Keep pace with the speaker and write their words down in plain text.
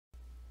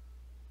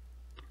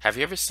Have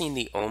you ever seen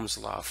the Ohm's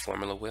law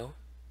formula wheel?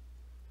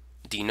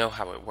 Do you know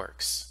how it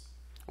works?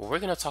 Well, we're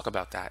going to talk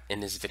about that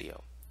in this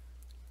video.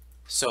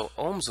 So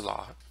Ohm's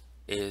law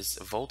is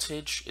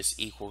voltage is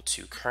equal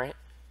to current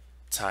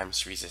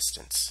times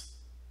resistance.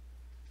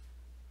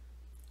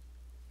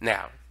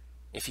 Now,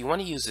 if you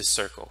want to use this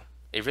circle,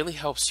 it really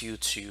helps you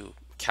to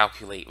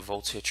calculate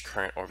voltage,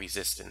 current, or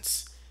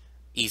resistance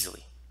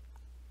easily.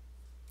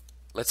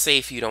 Let's say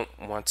if you don't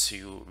want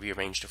to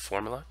rearrange the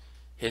formula,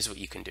 here's what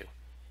you can do.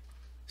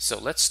 So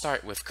let's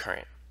start with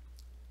current.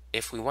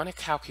 If we want to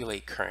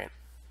calculate current,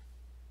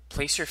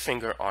 place your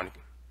finger on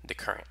the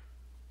current.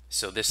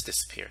 So this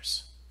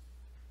disappears.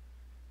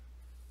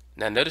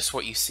 Now notice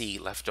what you see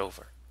left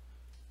over.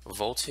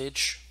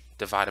 Voltage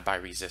divided by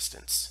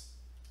resistance.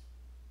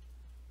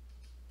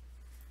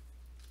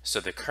 So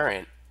the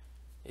current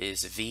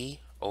is V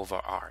over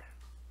R.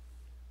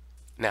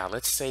 Now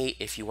let's say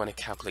if you want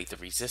to calculate the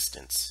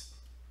resistance,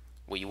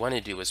 what you want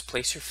to do is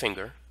place your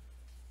finger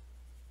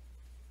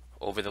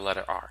over the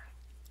letter R.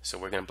 So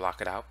we're going to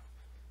block it out.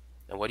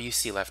 And what do you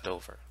see left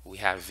over? We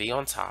have V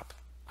on top,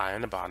 I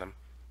on the bottom.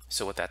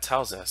 So what that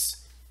tells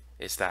us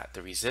is that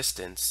the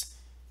resistance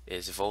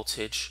is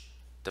voltage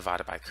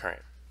divided by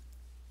current.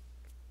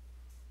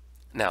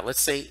 Now let's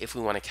say if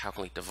we want to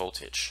calculate the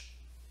voltage.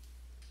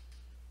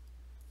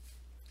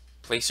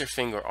 Place your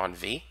finger on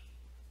V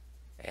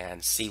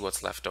and see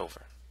what's left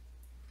over.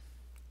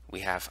 We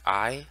have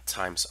I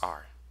times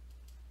R.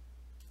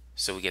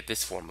 So we get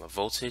this formula.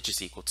 Voltage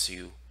is equal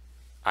to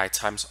I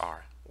times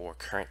R, or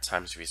current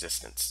times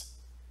resistance.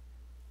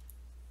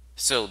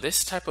 So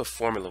this type of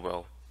formula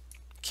wheel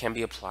can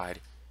be applied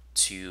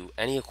to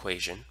any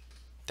equation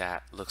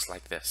that looks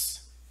like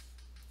this.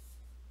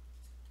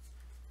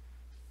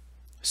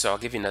 So I'll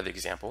give you another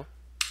example.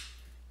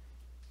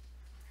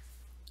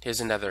 Here's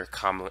another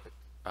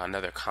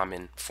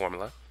common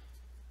formula.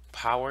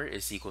 Power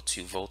is equal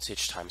to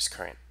voltage times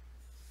current.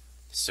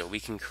 So we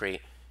can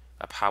create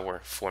a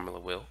power formula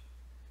wheel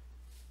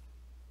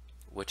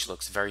which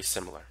looks very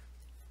similar.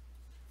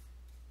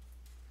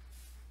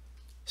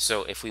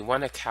 So if we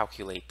want to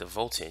calculate the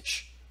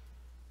voltage,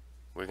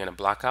 we're going to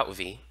block out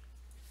V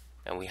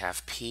and we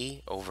have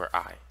P over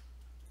I.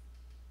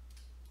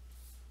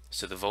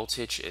 So the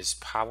voltage is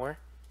power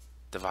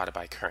divided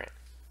by current.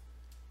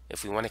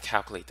 If we want to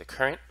calculate the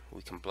current,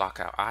 we can block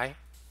out I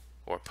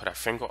or put our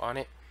finger on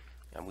it,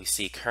 and we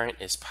see current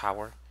is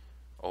power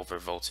over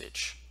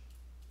voltage.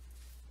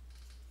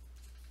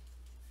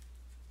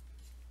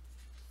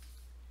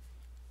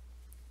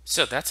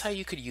 So that's how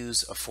you could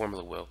use a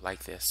formula wheel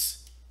like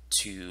this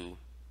to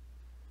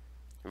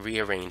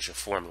rearrange a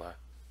formula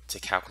to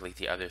calculate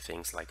the other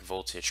things like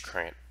voltage,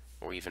 current,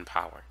 or even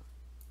power.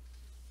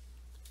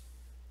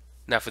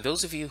 Now for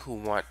those of you who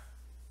want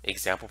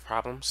example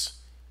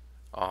problems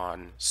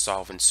on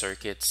solving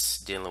circuits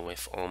dealing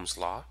with Ohm's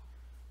law,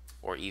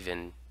 or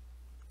even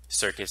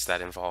circuits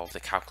that involve the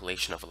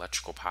calculation of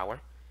electrical power,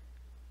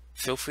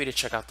 feel free to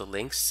check out the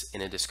links in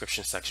the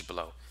description section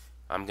below.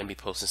 I'm going to be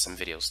posting some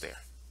videos there.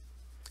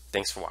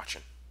 Thanks for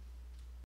watching.